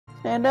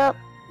Stand up.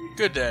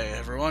 Good day,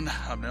 everyone.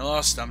 I'm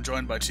Nilost, and I'm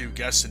joined by two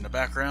guests in the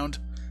background,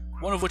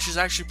 one of which is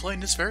actually playing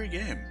this very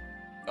game,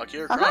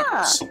 Valkyria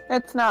Chronicles.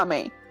 It's not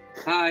me.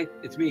 Hi,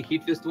 it's me,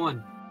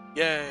 HeatFist1.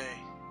 Yay!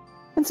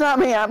 It's not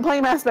me. I'm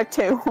playing Mass Effect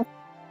 2.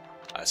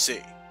 I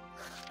see.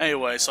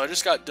 Anyway, so I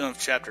just got done with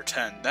Chapter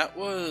 10. That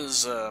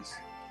was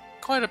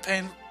quite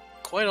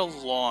a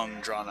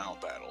long,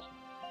 drawn-out battle.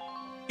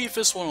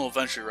 HeatFist1 will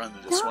eventually run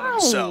into this one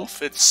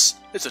himself. It's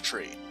a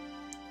treat.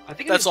 I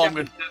think That's it's all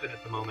chapter 7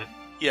 at the moment.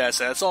 Yes,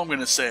 that's all I'm going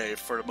to say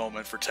for the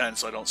moment for 10,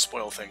 so I don't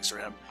spoil things for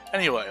him.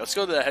 Anyway, let's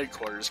go to the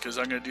headquarters, because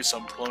I'm going to do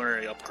some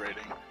preliminary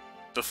upgrading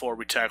before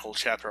we tackle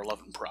Chapter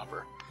 11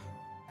 proper.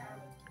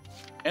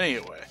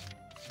 Anyway,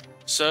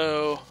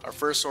 so our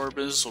first order of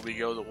business will be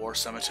go to the War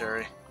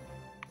Cemetery,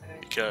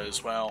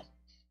 because, well,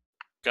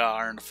 got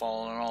Iron to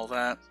Fallen and all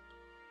that.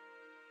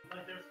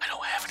 I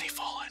don't have any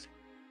Fallen.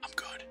 I'm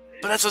good.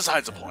 But that's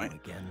besides the point.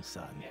 Again,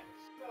 son.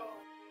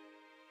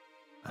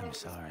 I'm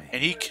sorry.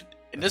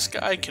 And this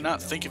guy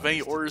cannot think of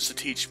any orders to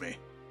teach me.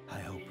 I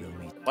hope we'll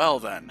meet. Well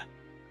then,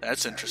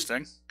 that's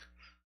interesting.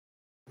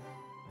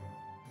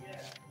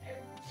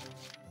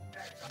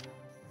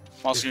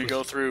 I'm also going to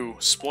go through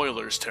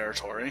spoilers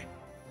territory.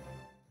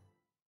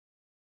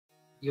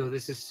 Yo,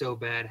 this is so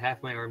bad.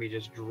 Half my army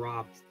just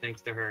dropped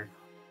thanks to her.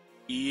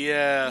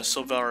 Yeah,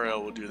 so Valkyria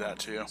will do that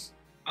to you.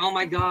 Oh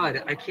my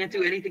god, I can't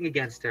do anything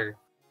against her.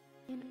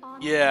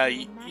 Yeah,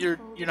 you're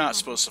not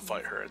supposed to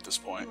fight her at this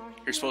point.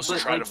 You're supposed to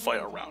try to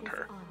fight around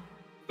her.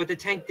 But the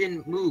tank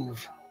didn't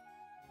move.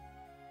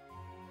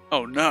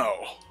 Oh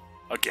no.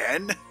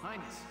 Again?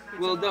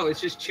 Well, no, it's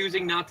just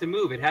choosing not to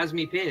move. It has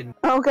me pinned.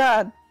 Oh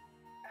god.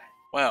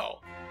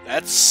 Well,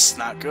 that's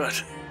not good.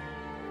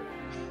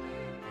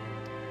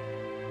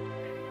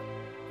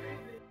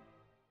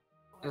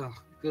 Oh,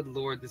 good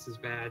lord, this is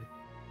bad.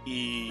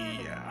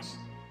 Yeah.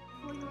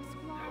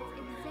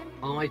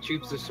 All my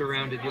troops are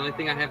surrounded. The only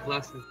thing I have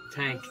left is the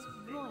tank.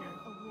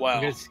 Wow.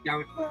 I'm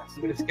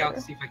gonna scout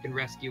to see if I can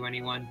rescue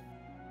anyone.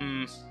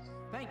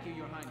 Thank you,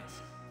 Your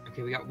Highness.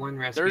 Okay, we got one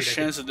rescue. There's a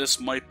chance that this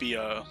might be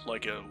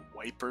like a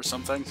wipe or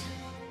something.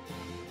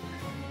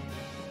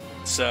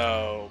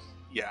 So,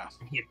 yeah.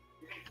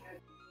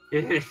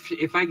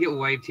 If I get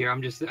wiped here,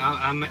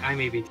 I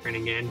may be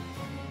turning in.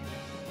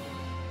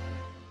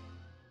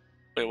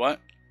 Wait, what?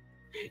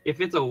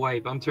 If it's a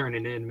wipe, I'm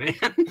turning in, man.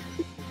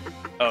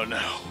 Oh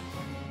no.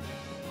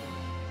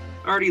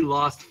 I already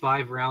lost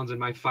 5 rounds in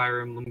my Fire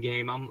Emblem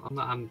game.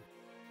 I'm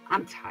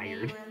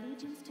tired.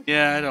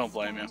 Yeah, I don't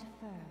blame you.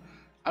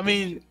 I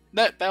mean,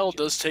 that battle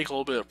does take a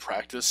little bit of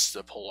practice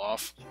to pull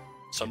off.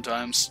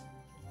 Sometimes.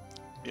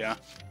 Yeah.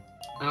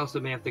 I also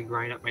may have to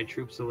grind up my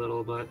troops a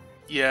little, but...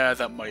 Yeah,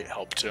 that might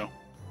help too.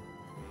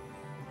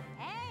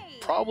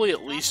 Probably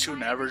at least to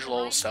an average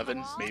level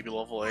 7, maybe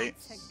level 8.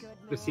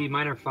 But see,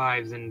 mine are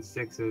 5s and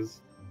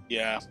 6s.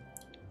 Yeah.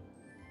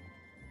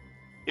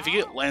 If you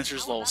get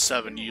Lancers level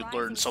 7, you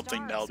learn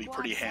something that'll be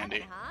pretty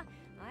handy.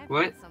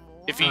 What?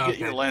 If you get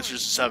your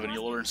Lancers to 7,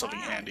 you'll learn something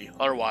handy.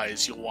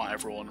 Otherwise, you'll want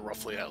everyone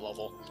roughly at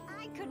level.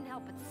 I couldn't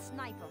help but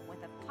snipe him with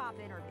a pop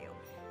interview.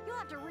 You'll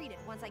have to read it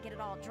once I get it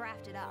all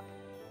drafted up.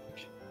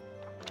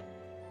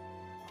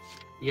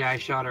 Yeah, I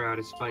shot her out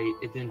of spite.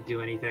 It didn't do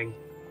anything.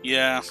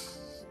 Yeah.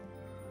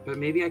 But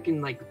maybe I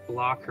can, like,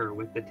 block her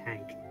with the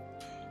tank.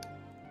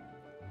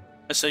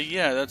 I say,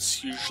 yeah,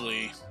 that's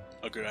usually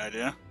a good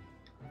idea.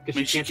 I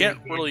mean, she can't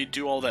really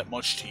do all that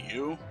much to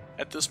you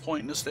at this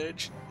point in the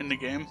stage, in the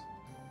game.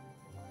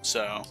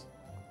 So,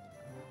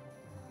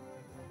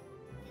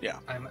 yeah.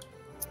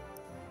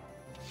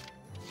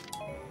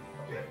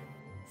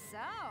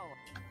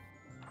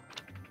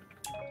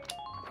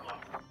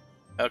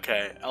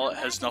 Okay, Ella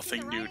has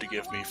nothing new to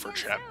give me for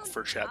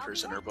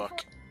chapters in her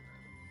book.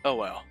 Oh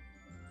well.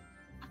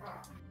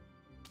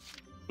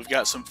 We've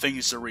got some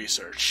things to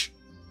research.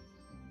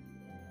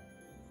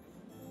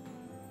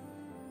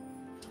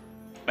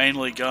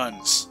 Mainly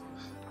guns.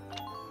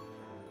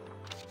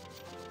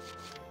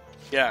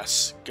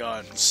 Yes,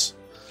 guns.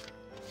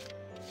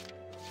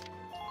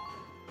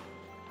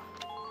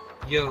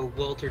 Yo,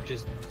 Walter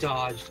just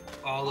dodged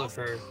all of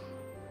her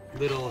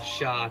little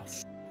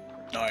shots.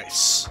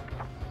 Nice.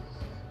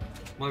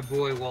 My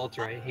boy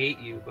Walter, I hate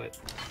you, but...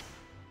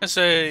 I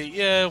say,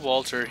 yeah,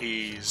 Walter,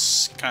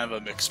 he's kind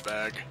of a mixed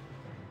bag.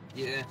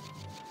 Yeah.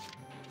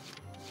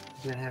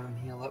 Gonna have him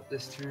heal up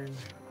this turn.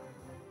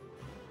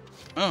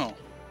 Oh.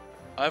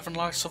 I've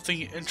unlocked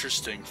something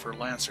interesting for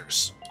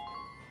Lancers.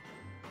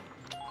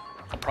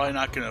 I'm probably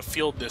not going to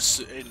field this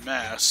in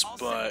mass,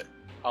 but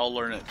I'll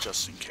learn it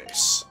just in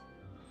case.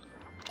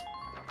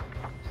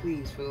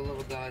 Please, for the love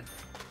of God.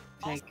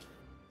 Tank.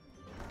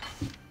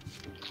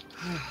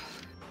 I'll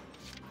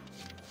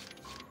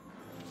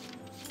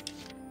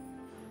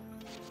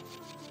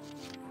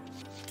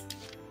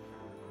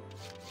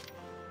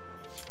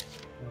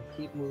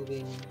keep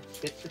moving.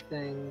 Hit the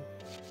thing.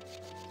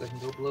 So I can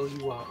go blow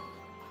you up.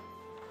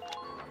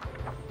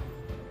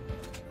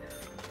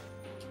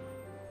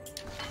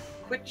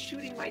 Quit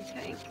shooting my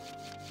tank.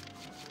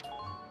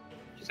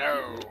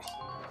 No.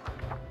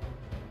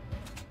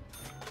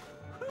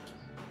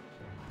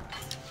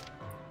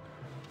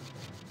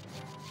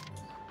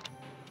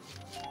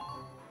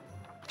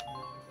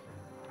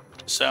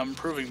 So I'm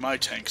improving my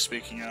tank,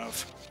 speaking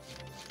of.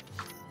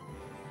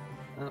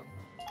 Oh,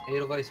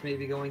 Edelweiss may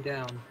be going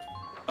down.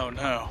 Oh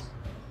no.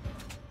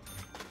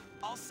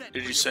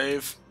 Did you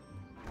save?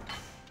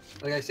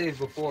 Like I saved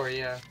before,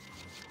 yeah.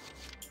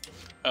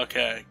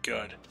 Okay,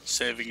 good.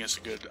 Saving is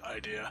a good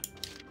idea.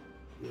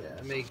 Yeah,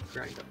 I may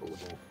grind up a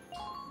little.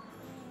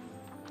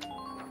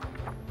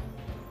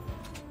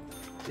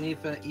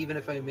 Even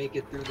if I make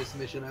it through this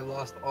mission, I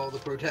lost all the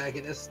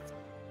protagonists.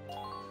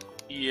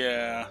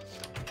 Yeah.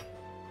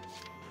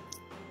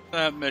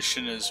 That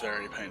mission is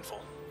very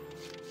painful.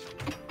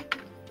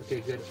 Okay,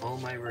 good. All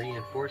my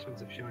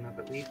reinforcements have shown up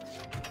at least.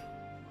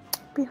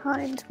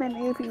 Behind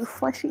many of you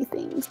fleshy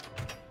things.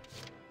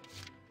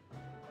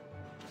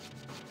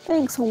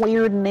 Thanks,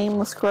 weird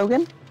nameless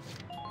Krogan.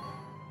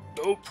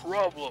 No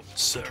problem,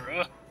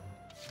 Sara.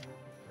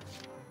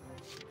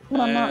 But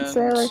I'm not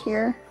Sara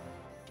here.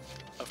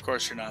 Of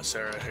course you're not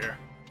Sara here.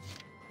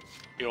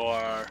 You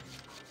are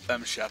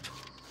Femshep.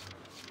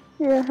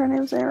 Yeah, her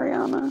name's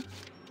Ariana.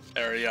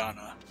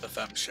 Ariana, the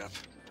Femshep.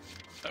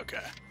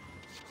 Okay.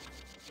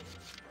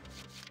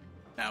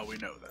 Now we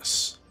know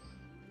this.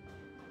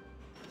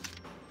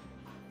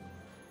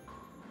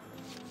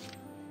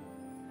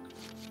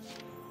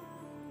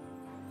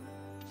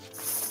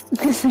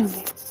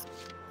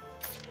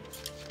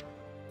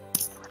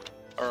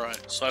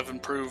 Alright, so I've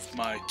improved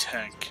my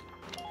tank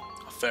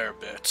a fair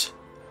bit.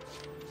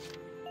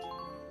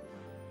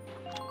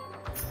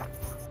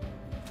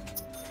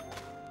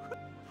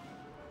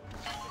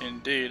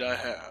 Indeed, I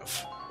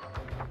have.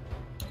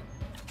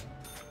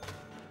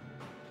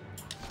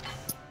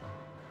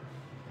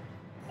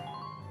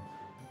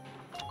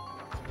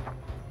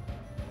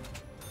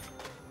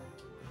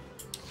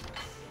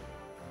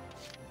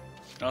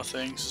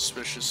 Nothing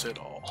suspicious at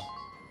all.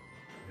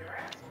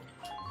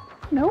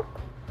 Nope.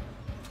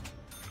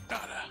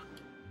 Nada.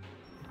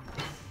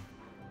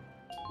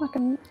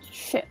 Fucking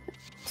shit.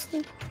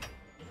 Alright,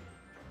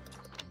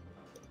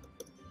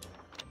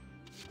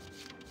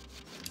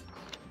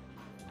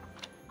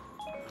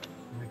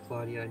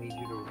 Claudia, I need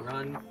you to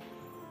run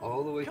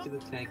all the way to the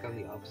tank on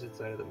the opposite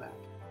side of the map.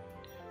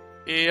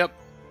 Yep.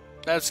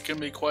 That's gonna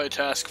be quite a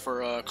task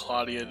for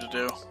Claudia to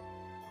do.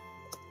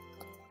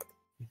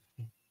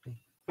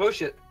 Oh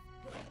shit!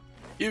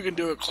 You can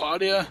do it,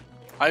 Claudia.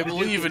 I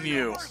believe in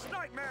you.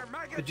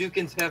 The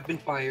Dukins have been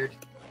fired.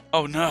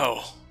 Oh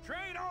no.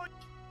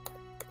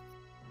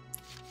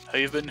 Have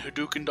you been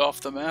Hadoukened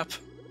off the map?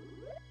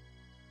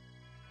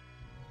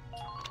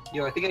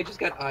 Yo, I think I just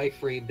got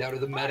eye-framed out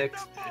of the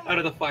medics, out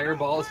of the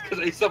fireballs, because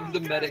I summoned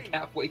the medic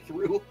halfway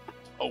through.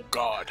 Oh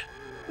god.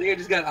 I think I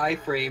just got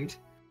eye-framed.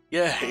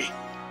 Yay.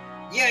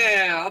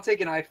 Yeah, I'll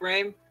take an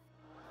eye-frame.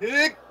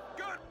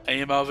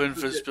 Any amount of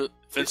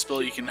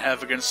invincibility you can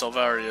have against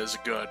Valkyria is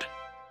good.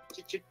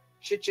 Shit.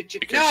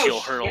 Because No, she'll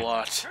hurt a shit.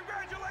 lot.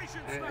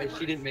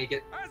 She didn't make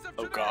it.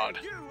 Oh god.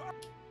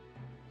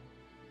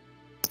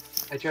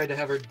 I tried to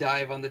have her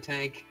dive on the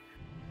tank.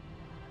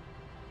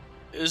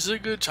 Is it a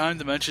good time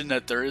to mention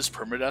that there is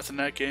permadeath in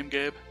that game,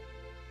 Gabe?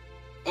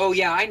 Oh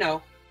yeah, I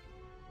know.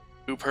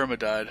 Who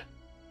permadied?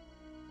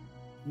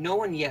 No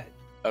one yet.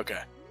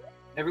 Okay.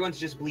 Everyone's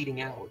just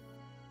bleeding out.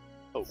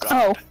 Oh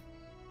Oh. god.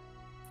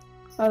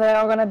 Are they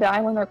all gonna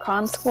die when they're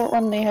consort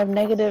when they have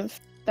negative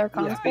their Yeah,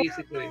 consort?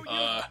 basically.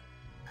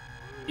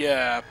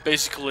 Yeah,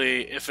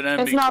 basically if an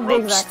enemy It's not the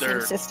gropes exact their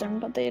same system,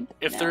 but the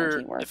if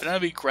analogy works. an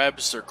enemy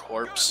grabs their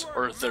corpse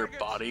or their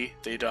body,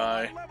 they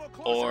die.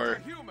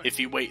 Or if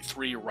you wait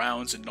 3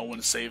 rounds and no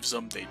one saves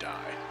them, they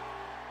die.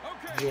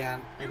 Yeah,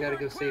 I gotta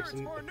go save a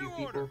few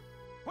people.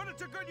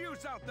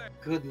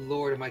 Good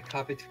lord, am I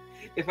caught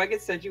if I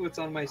could send you what's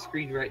on my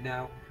screen right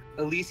now,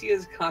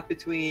 Alicia's caught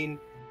between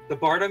the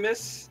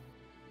Bartimus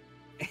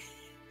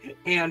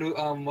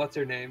and what's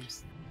her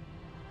name's?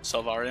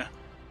 Salvaria?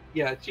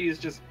 Yeah, she is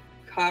just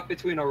caught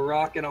between a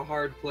rock and a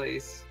hard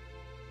place.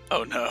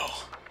 Oh no.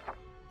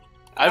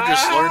 I've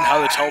just learned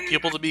how to tell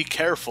people to be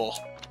careful.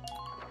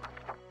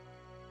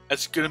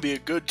 That's gonna be a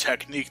good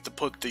technique to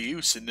put to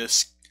use in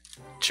this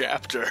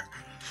chapter.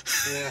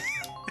 Yeah.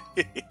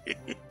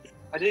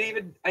 I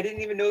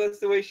didn't even know that's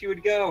the way she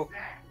would go.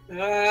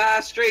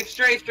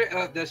 Strafe.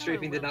 Oh, that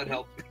strafing did not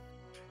help.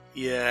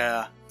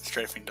 Yeah,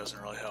 strafing doesn't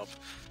really help.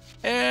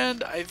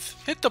 And I've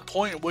hit the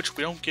point at which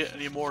we don't get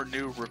any more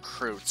new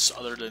recruits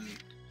other than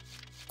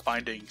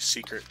finding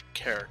secret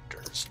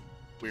characters.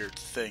 Weird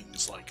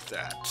things like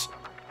that.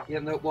 Yeah,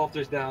 no,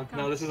 Walter's down.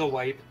 No, this is a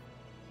wipe.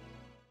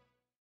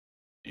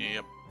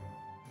 Yep.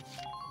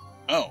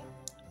 Oh.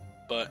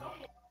 But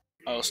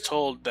I was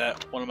told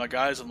that one of my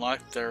guys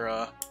unlocked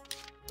their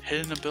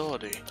hidden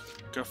ability.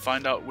 Gonna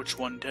find out which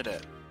one did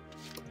it.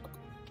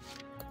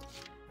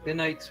 Good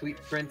night, sweet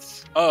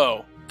prince.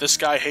 Oh, this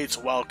guy hates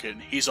Welkin.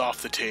 He's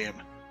off the team.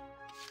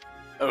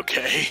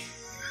 Okay.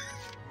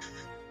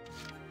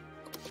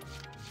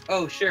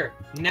 Oh, sure.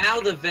 Now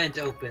the vent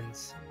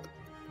opens.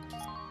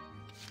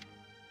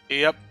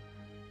 Yep.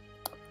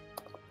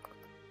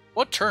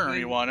 What turn are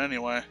you on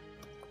anyway?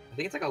 I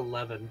think it's like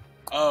 11.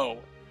 Oh.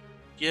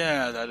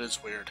 Yeah, that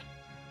is weird.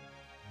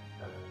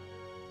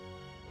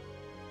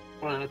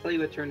 Hold on, I'll tell you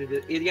what turn it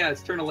is. Yeah,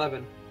 it's turn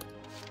 11.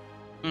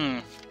 Hmm.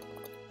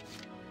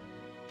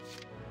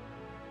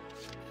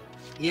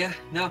 Yeah,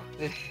 no.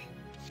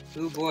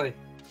 Oh boy.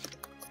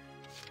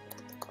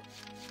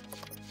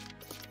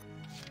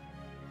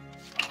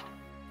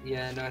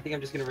 Yeah, no, I think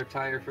I'm just gonna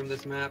retire from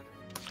this map.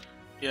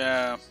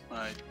 Yeah,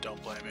 I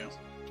don't blame you.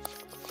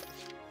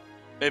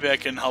 Maybe I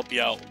can help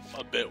you out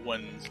a bit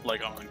when,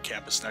 like, I'm on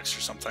campus next or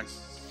something.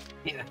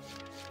 Yeah.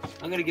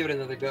 I'm gonna give it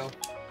another go.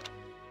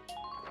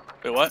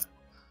 Wait, what?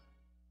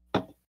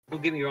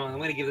 Don't get me wrong, I'm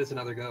gonna give this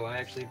another go. I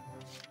actually...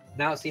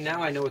 Now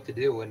I know what to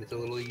do, and it's a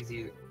little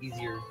easier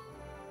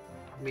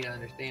for me to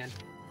understand.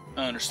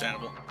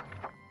 Understandable.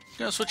 I'm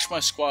gonna switch my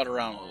squad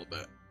around a little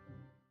bit.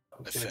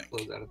 I'm just gonna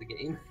close out of the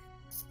game.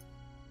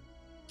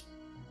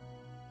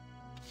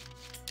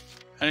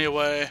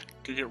 Anyway,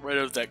 to get rid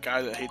of that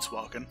guy that hates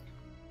walking.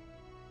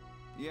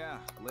 Yeah,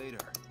 later.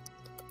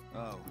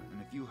 Oh,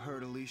 and if you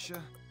hurt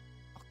Alicia,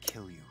 I'll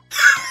kill you.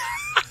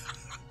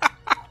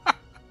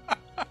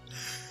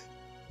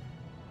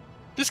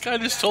 This guy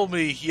just told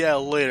me, yeah,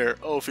 later.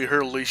 Oh, if you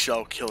hurt Alicia,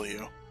 I'll kill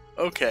you.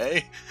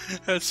 Okay,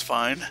 that's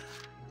fine.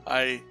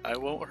 I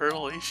won't hurt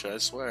Alicia, I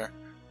swear.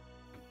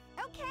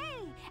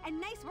 Okay, and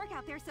nice work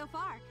out there so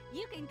far.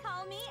 You can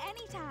call me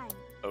anytime.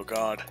 Oh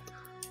god.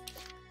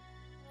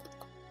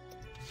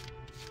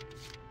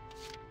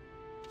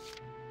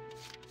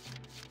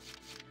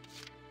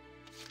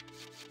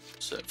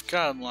 So I've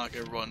got to unlock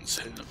everyone's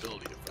hidden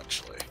ability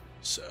eventually,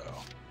 so...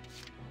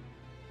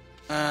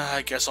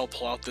 I guess I'll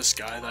pull out this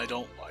guy that I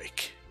don't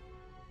like.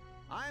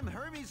 I'm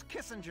Hermes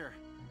Kissinger.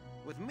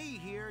 With me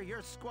here,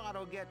 your squad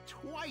will get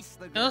twice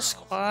the girls. Your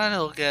squad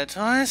will get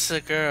twice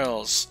the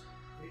girls.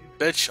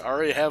 Bitch, I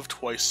already have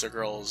twice the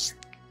girls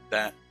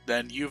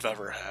than you've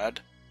ever had.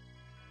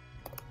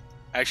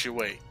 Actually,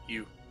 wait,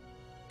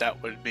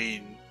 that would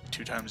mean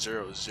 2 times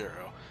 0 is 0.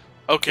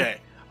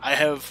 Okay, I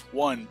have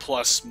 1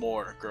 plus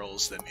more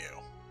girls than you.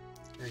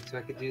 Alright, so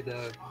I could do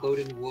the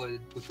Cloden Wood,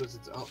 which was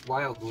its own,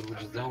 Wildwood, which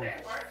is its own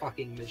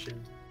fucking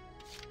mission.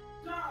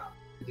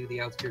 To do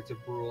the outskirts of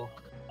Brule.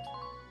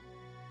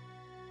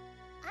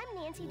 I'm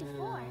Nancy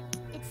DeFore.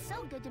 It's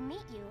so good to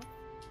meet you.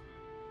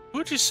 Who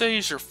would you say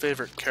is your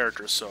favorite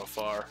character so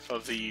far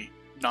of the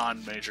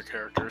non-major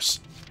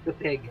characters? The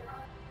pig.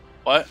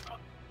 What?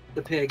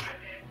 The pig.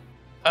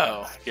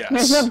 Oh,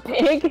 yes. There's a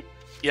pig?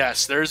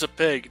 Yes, there's a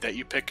pig that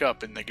you pick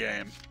up in the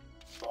game.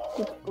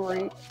 That's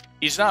great.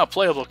 He's not a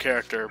playable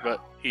character,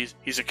 but he's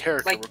a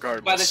character Like,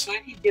 regardless. by the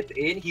time he gets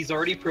in, he's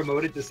already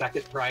promoted to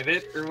second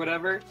private or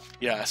whatever.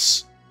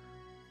 Yes.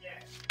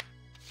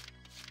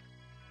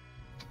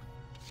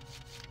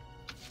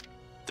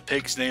 The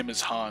pig's name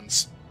is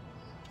Hans.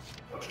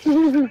 I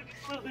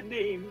love the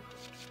name.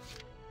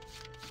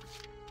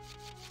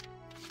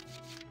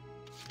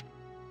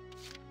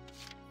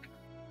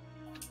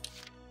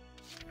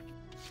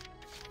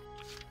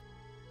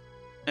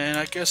 And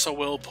I guess I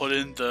will put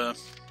in the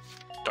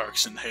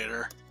Darkson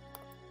hater.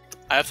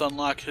 I have to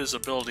unlock his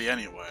ability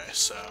anyway,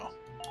 so...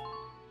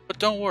 But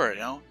don't worry,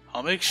 I'll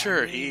make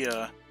sure he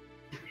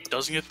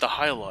doesn't get the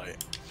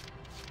highlight.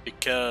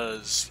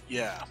 Because,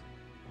 yeah.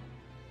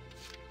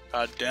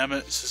 God damn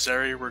it,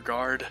 Cesare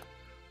regard.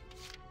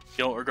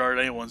 You don't regard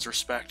anyone's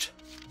respect.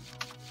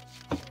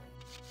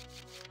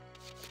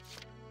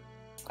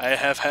 I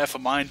have half a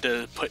mind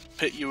to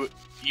pit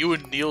you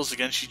and Niels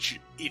against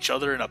each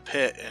other in a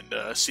pit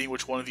and see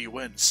which one of you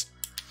wins.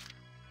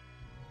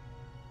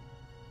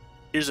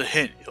 Here's a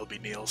hint, it'll be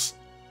Niels.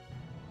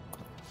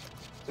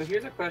 So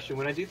here's a question.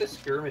 When I do the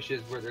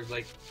skirmishes where there's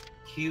like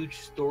huge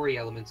story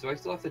elements, do I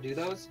still have to do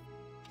those?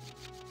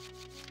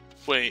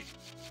 Wait.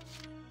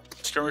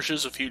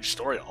 Skirmishes of huge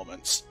story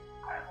elements?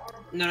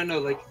 No,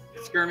 like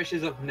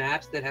skirmishes of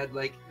maps that had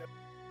like...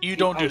 You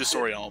don't do the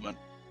story element.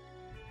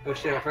 Oh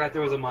shit, I forgot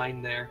there was a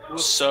mine there.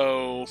 Whoops.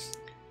 So,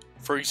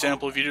 for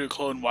example, if you do a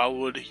clone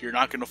Wildwood, you're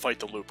not going to fight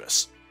the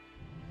Lupus.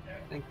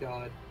 Thank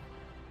God.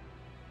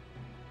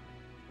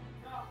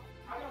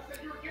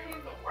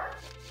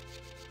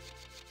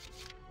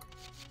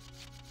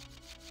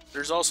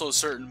 There's also a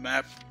certain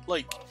map,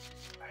 like,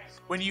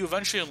 when you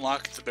eventually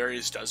unlock the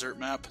Barry's Desert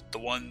map, the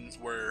one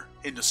where,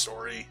 in the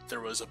story,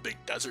 there was a big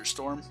desert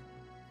storm,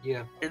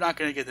 Yeah. you're not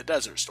going to get the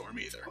desert storm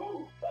either.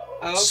 Oh,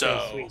 okay,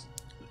 So, sweet.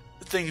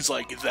 things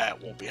like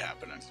that won't be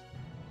happening.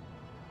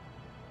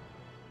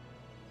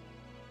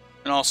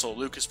 And also,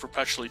 Luke is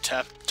perpetually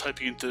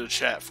typing into the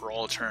chat for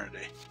all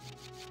eternity.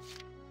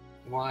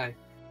 Why?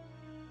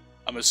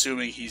 I'm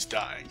assuming he's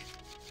dying.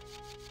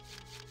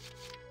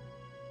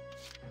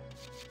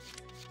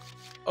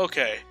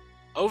 Okay,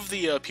 of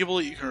the people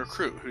that you can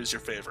recruit, who's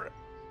your favorite?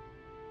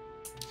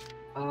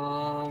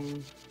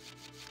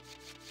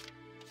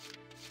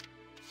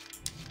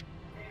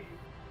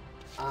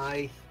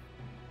 I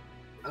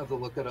have to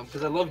look at them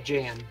because I love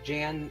Jan.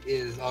 Jan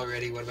is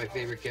already one of my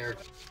favorite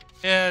characters.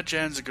 Yeah,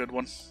 Jan's a good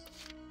one.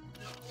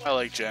 I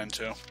like Jan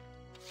too.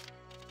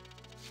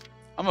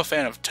 I'm a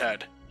fan of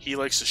Ted. He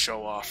likes to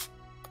show off.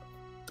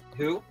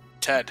 Who?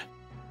 Ted.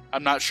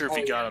 I'm not sure if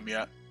you Oh, got him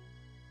yet.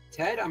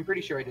 Ted? I'm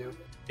pretty sure I do.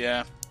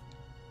 Yeah.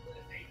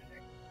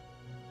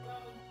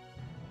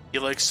 He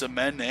likes the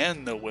men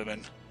and the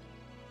women.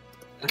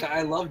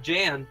 I love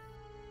Jan.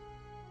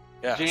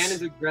 Yes. Jan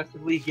is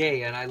aggressively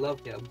gay, and I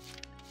love him.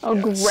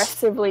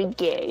 Aggressively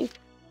gay.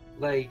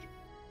 Like,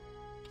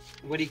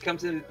 when he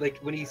comes in, like,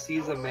 when he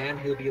sees a man,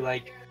 he'll be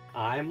like,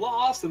 I'm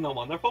lost in the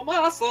wonderful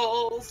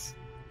muscles.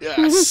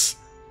 Yes.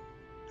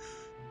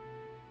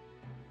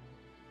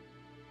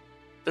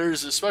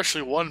 There's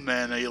especially one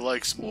man that he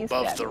likes He's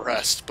above the fabulous.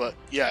 rest, but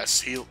yes,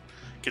 he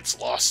gets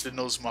lost in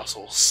those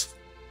muscles.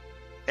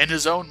 And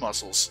his own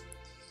muscles.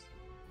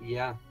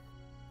 Yeah.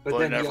 But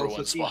then in he also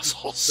everyone's sees,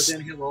 muscles. But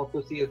then he'll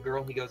also see a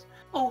girl, and he goes,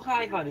 oh,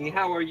 hi, honey,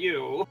 how are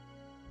you?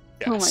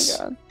 Yes. Oh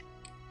my god.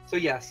 So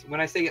yes, when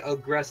I say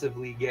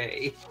aggressively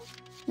gay,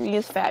 He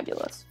is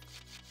fabulous.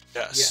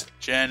 Yes.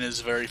 Jan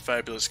is a very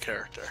fabulous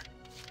character.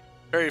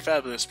 Very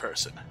fabulous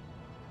person.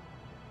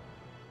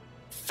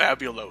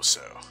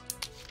 Fabuloso,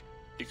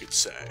 you could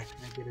say.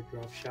 can I get a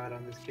drop shot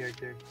on this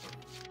character?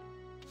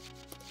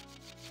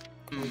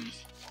 Hmm.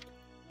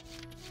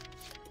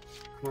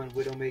 Come on,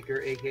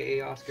 Widowmaker,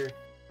 aka Oscar.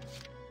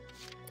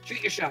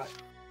 Shoot your shot!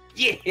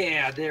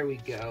 Yeah, there we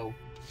go.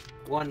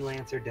 One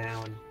Lancer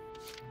down.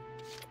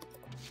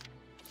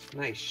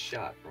 Nice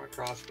shot from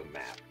across the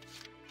map.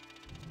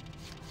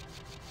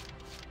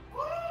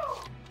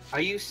 I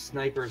use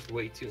snipers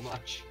way too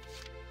much.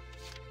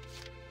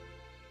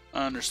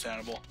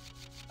 Understandable.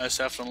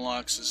 SF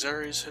unlocks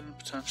Zeri's hidden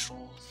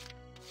potential.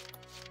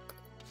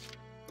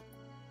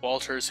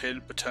 Walter's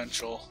hidden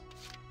potential.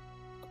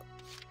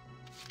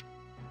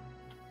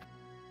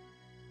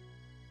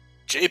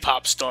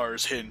 J-pop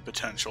star's hidden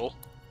potential.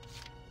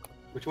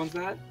 Which one's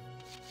that?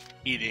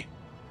 Edie.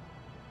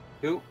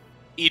 Who?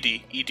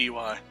 Edie.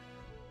 E-D-Y.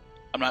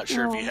 I'm not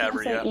sure if you have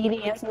her yet.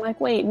 EDS. I'm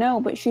like, wait,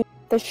 no, but she's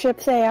the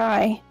ship's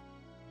AI.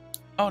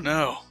 Oh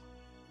no.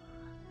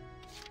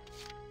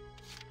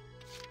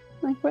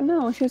 Like, but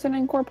no, she's an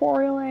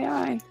incorporeal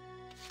AI.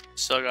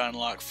 Still gotta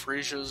unlock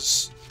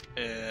Frisia's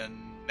and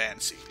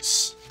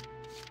Nancy's.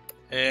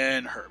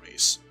 And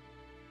Hermes.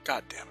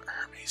 God damn it,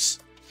 Hermes.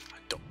 I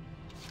don't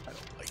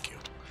like you.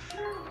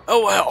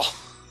 Oh well.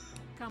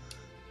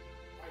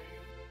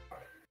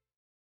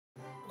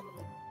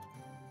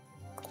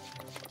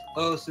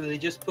 Oh, so they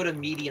just put a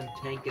medium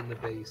tank in the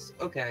base.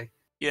 Okay.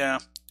 Yeah.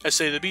 I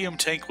say the medium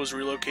tank was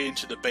relocated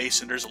to the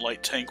base and there's a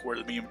light tank where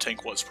the medium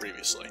tank was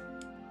previously.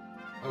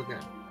 Okay.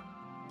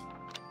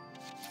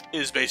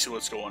 Is basically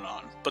what's going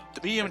on. But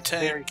the medium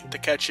tank, the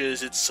catch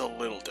is it's a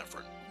little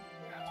different.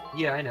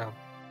 Yeah, I know.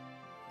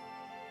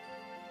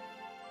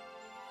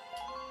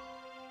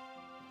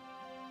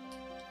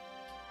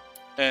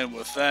 And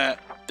with that,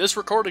 this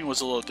recording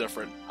was a little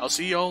different. I'll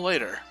see y'all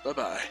later.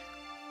 Bye-bye.